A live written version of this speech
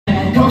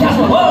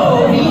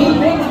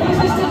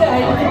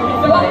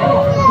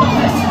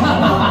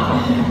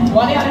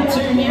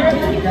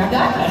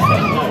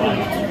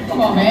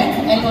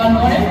Anyone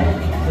want him?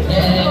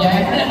 Yeah, there you go.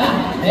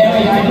 There we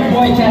go, good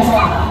boy,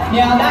 Casper.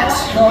 Now that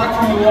strike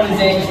from the water's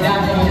edge,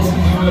 that was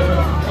good.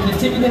 From the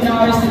tip of the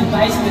nose to the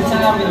base of the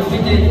tail, with a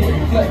flick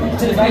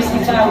to the base of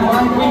the tail,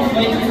 one quick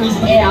flick, he's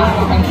out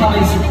and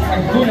covers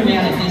a good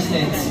amount of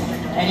distance.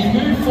 And he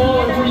moved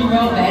forward pretty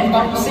well then,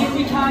 but we'll see if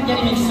we can't get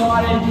him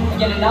excited and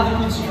get another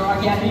good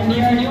strike out of him.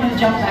 Nero, do you want to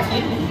jump back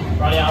in?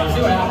 Right, yeah, I'll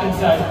see what happens.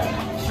 So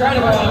straight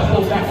away I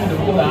pull back to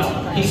the water,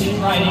 he's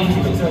straight into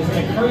it, so he's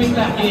going to cruise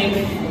back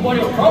in. And what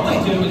he'll probably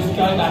do is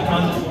go back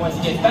under. Once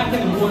he gets back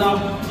in the water,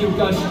 he'll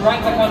go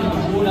straight back under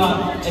the water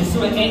and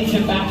sort of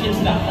enter back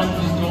into that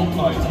hunter's dog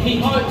mode. So he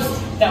hopes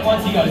that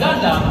once he goes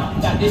under,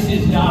 that this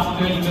is dark,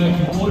 dirty,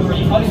 murky water, and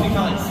he hopes we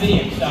can't see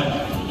him. So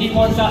he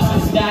wants us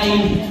to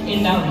stay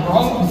in that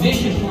wrong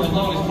position for as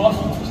long as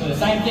possible. So the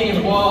same thing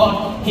in the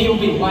wild, he'll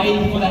be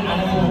waiting for that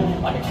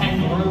animal, like a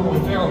kangaroo or a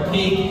feral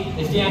pig,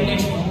 that's down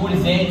next to the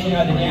water's edge, you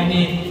know, they're down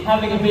here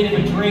having a bit of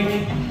a drink,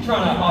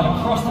 trying to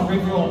either cross the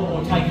river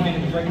or take a bit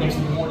of a drink next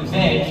to the water's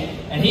edge.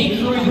 And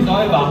he cruises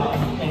over,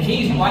 and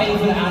he's waiting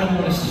for the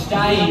animal to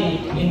stay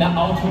in that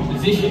ultimate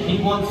position.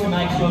 He wants to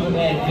make sure that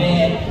they're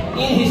there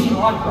in his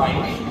strike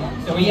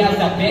range, so he has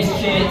that best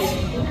chance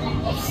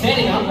of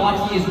setting up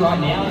like he is right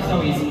now. So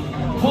he's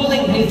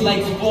pulling his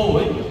legs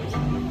forward,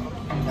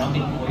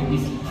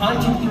 he's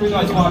punching through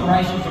those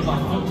vibrations of my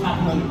foot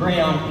tapping on the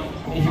ground.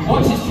 And if you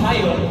watch his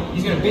tail,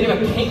 he's got a bit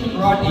of a kick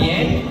right at the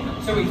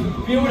end, so he's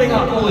building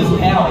up all his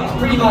power. It's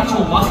pretty much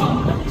all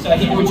muscle, so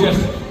he will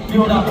just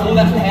build up all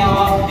that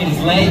power in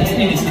his legs,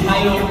 in his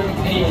tail,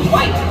 and he will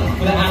wait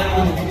for the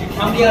animal to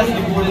come down to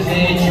the water's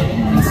edge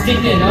and stick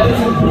their nose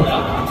in the water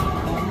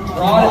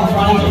right in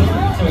front of him.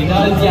 So he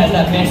knows he has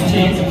that best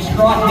chance of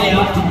striking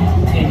out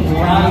and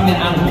grabbing the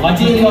animal,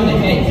 ideally on the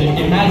head. So you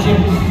can imagine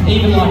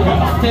even like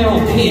a feral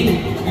pig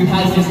who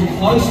has this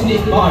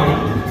close-knit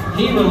bone,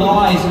 he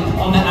relies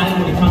on that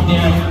animal to come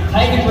down,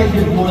 take a drink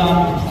of water.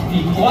 If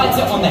he bites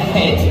it on the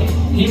head,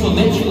 he will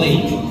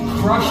literally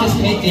crush his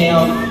head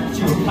down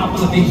to a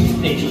couple of inches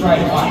thick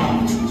straight away.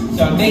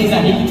 So it means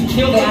that he can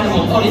kill the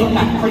animal on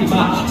impact pretty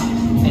much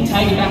and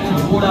take it back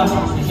to the water.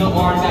 He's not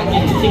worried about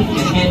getting kicked in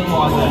the head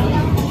by the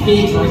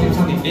pig or even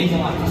something bigger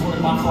like a sort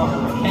of buffalo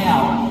or a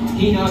cow.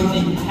 He knows he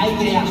can take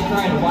it out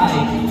straight away,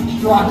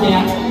 strike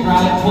out,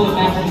 grab it, pull it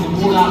back into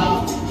the water.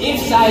 If,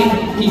 say,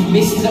 he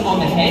misses it on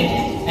the head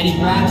and he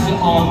grabs it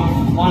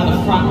on one of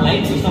the front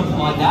legs or something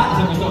like that,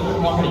 so he's not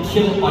going to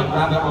kill it by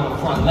grabbing it on the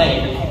front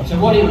leg. So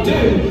what he'll do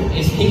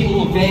is he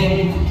will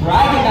then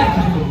drag it back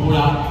into the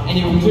water and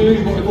he will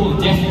do what we call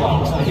a death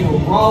roll. So he will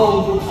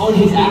roll on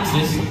his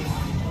axis,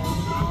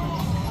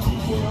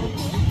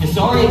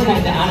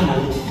 disorientate the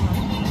animal,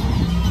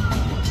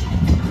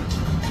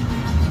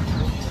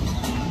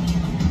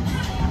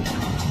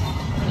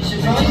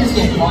 Probably just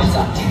get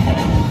closer.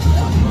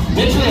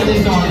 Literally at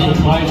this time in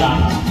closure,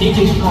 he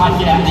can strike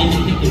out and he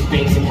can pick his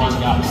fence in one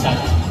go. So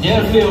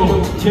never feel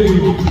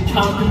too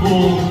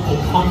comfortable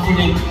or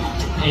confident.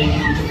 And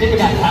the thing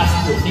about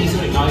Casper is he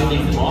sort of knows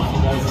these life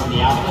and goes on the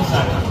alpha,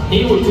 so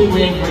he will do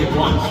whatever he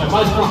wants. So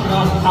most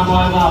crocodiles will come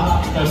over,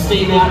 they'll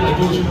steam out, they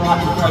do a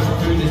strike and throw some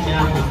food in his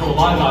mouth and it's all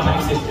over. It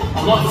makes it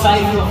a lot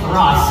safer for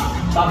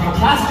us. But for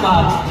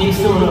Casper, he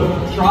sort of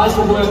tries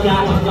to work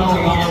out what's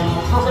going on.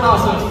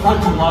 Crocodiles are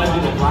frontal lobe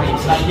in the brain,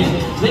 so they can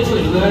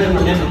literally learn and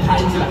remember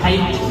patterns of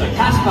behaviour. So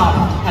Casper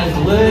has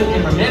learned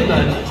and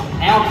remembered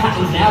our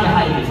patterns and our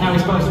behaviours, how we're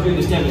supposed to do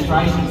this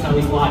demonstration. So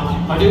he's like,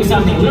 if I do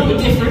something a little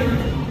bit different,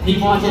 he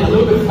might get a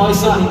little bit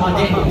closer, he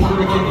might get in the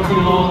water again for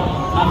too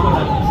long. I've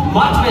got a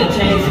much better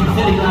chance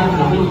instead of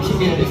grabbing a little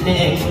chicken in his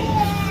hands,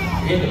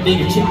 we get a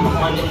bigger chicken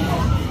behind it.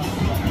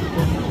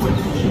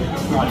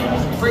 Right,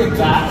 so bring it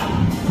back.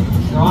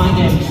 Try and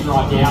get him to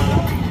strike out.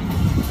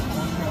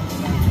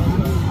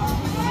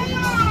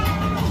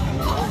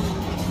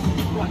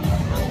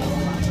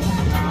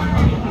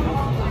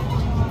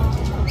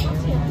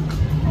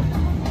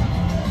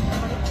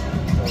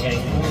 So we're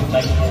getting all his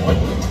legs forward.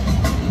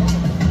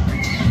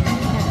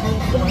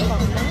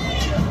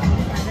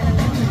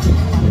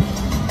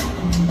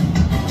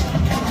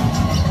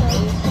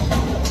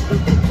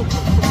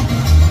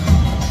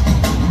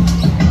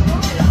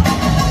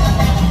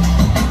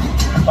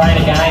 Play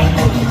it again.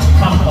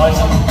 Come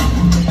closer.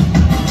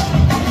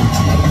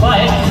 Play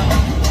it.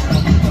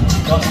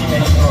 Not too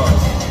many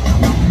tries.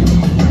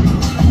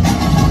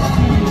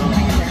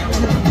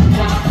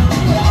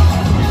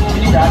 Can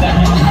you grab that?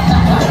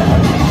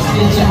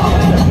 Good job.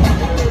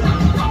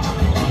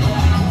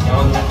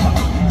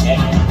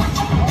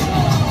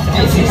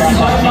 This is so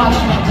much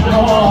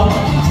more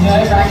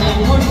nerve-wracking.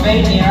 Good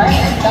feed, Nero.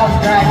 That was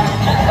great.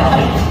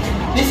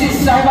 This is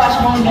so much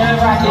more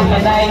nerve-wracking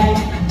when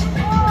they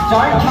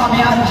don't come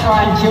out and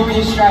try and kill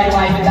you straight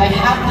away, but they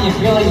have the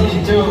ability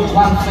to do it with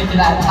one flick of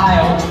that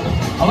tail.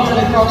 A lot of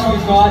the crocs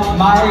we've got,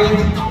 Murray,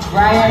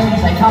 Graham,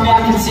 they come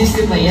out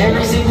consistently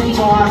every single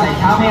time. They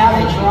come out,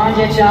 they try and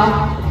get you.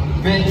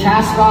 But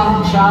Casper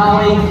and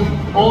Charlie,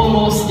 all the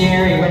more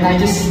scary when they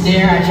just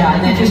stare at you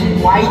and they're just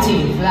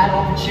waiting for that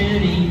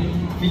opportunity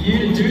for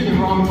you to do the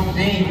wrong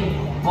thing.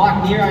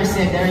 Like Nero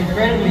said, they're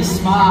incredibly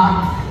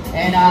smart.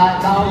 and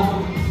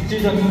they'll do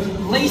the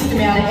least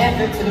amount of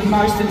effort for the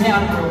most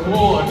amount of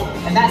reward,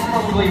 and that's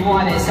probably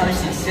why they're so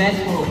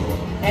successful.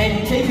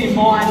 And keep in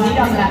mind, he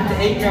doesn't have to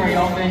eat very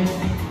often.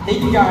 He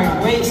can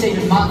go weeks,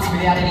 even months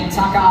without any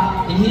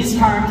tucker. In his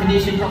current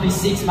condition, probably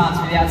 6 months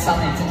without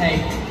something to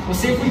eat. We'll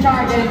see if we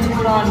can't get him to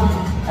put on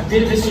a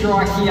bit of a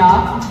strike here.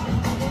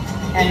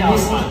 And that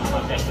was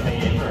my best of the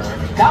year.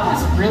 That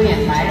was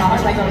brilliant, mate. I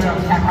hope they got it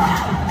on camera.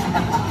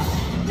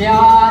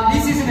 Now,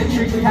 this isn't a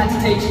trick we've had to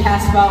teach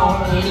Casper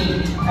or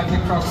any of the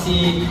crocs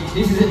here.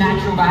 This is a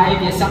natural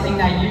behaviour, something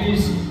they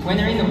use when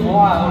they're in the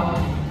wild.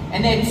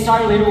 And they're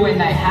so little when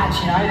they hatch,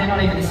 you know, they're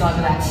not even the size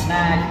of that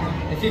snag.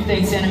 They're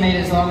 15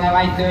 centimetres long, they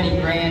weigh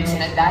 30 grams,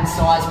 and at that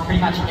size, pretty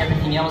much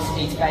everything else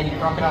eats baby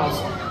crocodiles.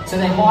 So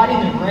they hide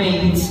in the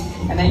reeds,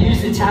 and they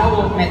use the tail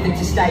walk method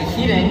to stay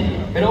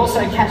hidden, but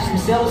also catch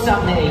themselves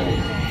something to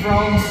eat.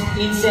 Frogs,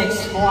 insects,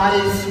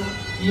 spiders,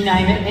 you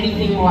name it,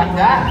 anything like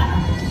that.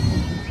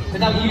 But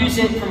they'll use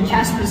it from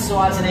Casper's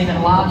size and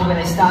even larger, where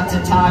they start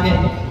to target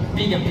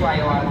bigger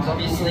prey items.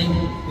 Obviously,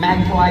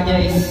 magpie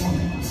geese,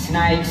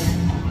 snakes.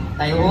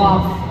 They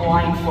love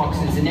flying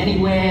foxes, and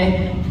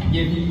anywhere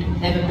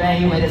you've ever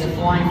been where there's a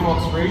flying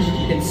fox roost,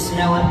 you can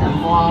smell it a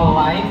mile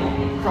away.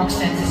 Croc's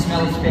sense of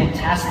smell is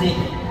fantastic.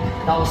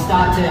 They'll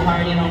start to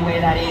hone in on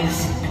where that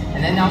is,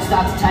 and then they'll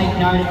start to take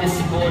note of the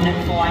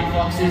subordinate flying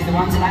foxes, the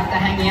ones that have to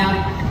hang out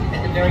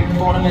at the very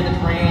bottom of the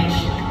branch.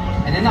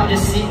 And then they'll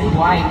just sit and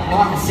wait.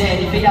 Like I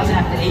said, if he doesn't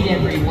have to eat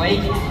every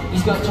week,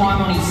 he's got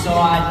time on his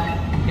side.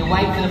 He'll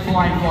wait for the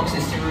flying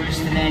foxes to roost,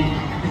 and then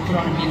he'll put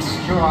on a big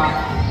strike.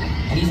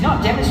 And he's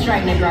not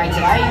demonstrating it great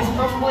today. He's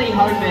probably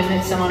hoping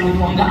that someone with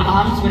longer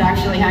arms would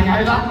actually hang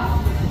over.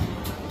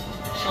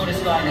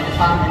 Shortest guy in the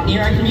department.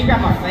 Nero, can you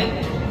grab my feet?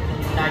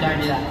 No,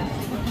 don't do that.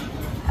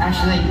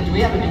 Actually, do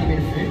we have a bit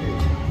of food?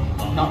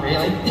 Not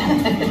really.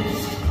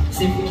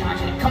 See if we can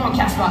actually... Come on,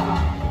 Casper.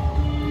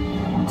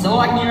 So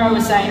like Nero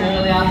was saying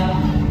earlier,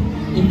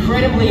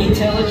 incredibly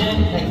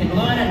intelligent, they can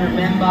learn and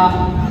remember,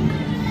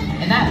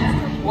 and that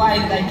way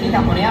that they pick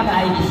up on our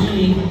behaviour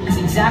here is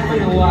exactly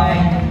the way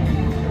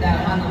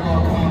that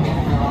underdog can get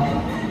developed.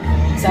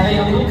 So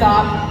he'll look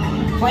up,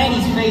 plant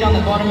his feet on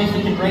the bottom if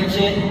he can reach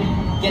it,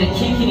 get a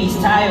kick in his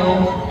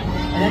tail,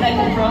 and then they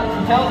can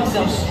propel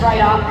themselves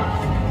straight up.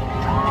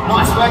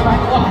 Nice work,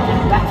 mate. Oh,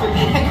 back foot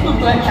there. Good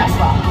work,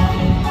 Casper.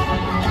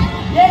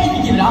 Yeah, you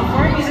can give it up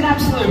for him. He's an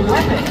absolute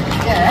weapon.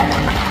 Yeah.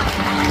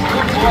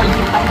 Good boy.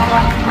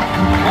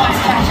 Nice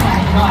catch,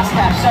 mate. Nice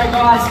catch. So,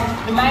 guys,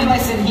 the main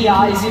lesson here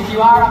is if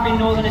you are up in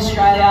Northern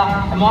Australia,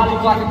 it might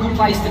look like a good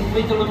place to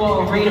flick a little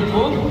or read a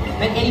book,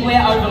 but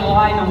anywhere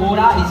overlying the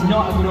water is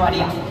not a good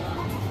idea.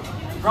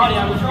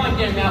 Rightio, we'll try and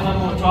get him out one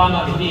more time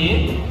over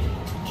here.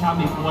 Come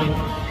here, boy.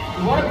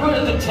 We want to put it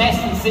to the test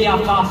and see how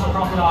fast a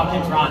crocodile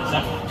can run. So,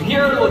 we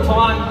hear it all the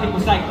time. People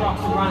say crocs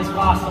can run as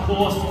fast as a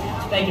horse.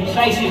 They can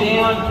chase you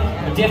down,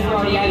 a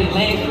death-radiated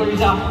Land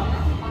Cruiser.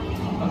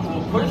 But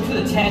we'll put it to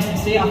the test and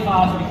see how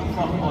fast we can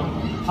crop on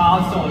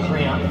hard solid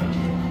ground.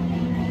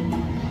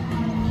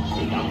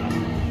 Here you go.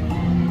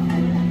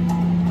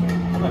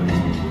 Come on,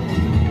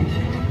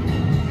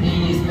 He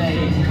is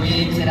being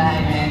weird today,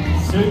 man.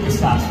 super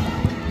sus.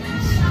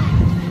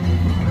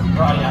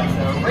 Rightio,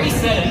 so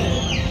reset it.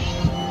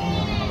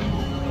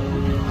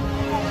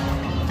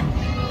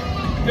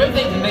 Good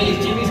thing to me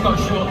is Jimmy's got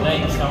short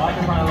legs, so I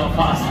can run a lot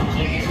faster than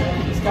Jimmy. So if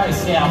he just goes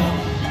south,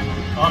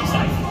 I'm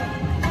safe.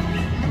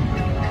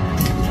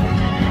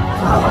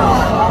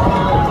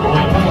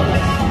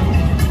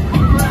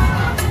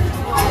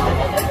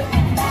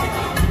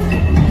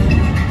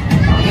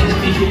 Get the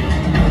vision.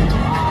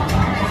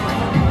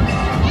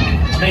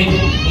 I mean,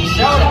 he's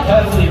showing it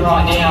perfectly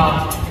right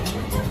now,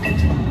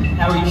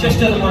 how he just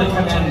doesn't want to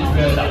come out any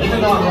further. Even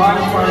though I'm right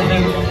in front of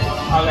him,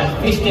 I've got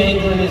a fish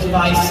dangle in his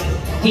face.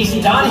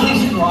 He's done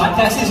his strike,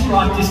 that's his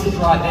strike distance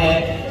right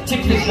there. Tip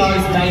of his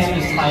nose, base of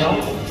his tail.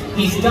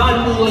 He's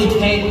done all he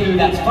can do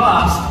that's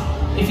fast.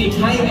 If he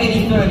came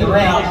any further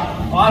out,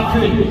 I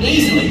could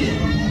easily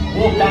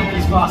walk back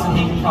as fast and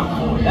he can come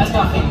forward. That's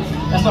nothing,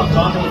 that's not because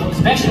I'm anything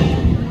special.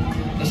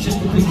 It's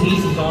just because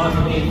he's designed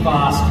for being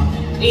fast.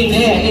 In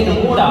there, in the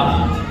water,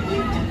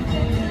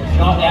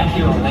 not out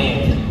here on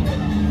land.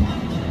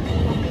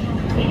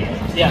 There you go.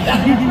 Yeah,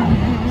 that.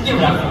 Give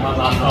it up for one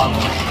last time.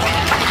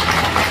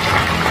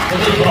 The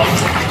big boss.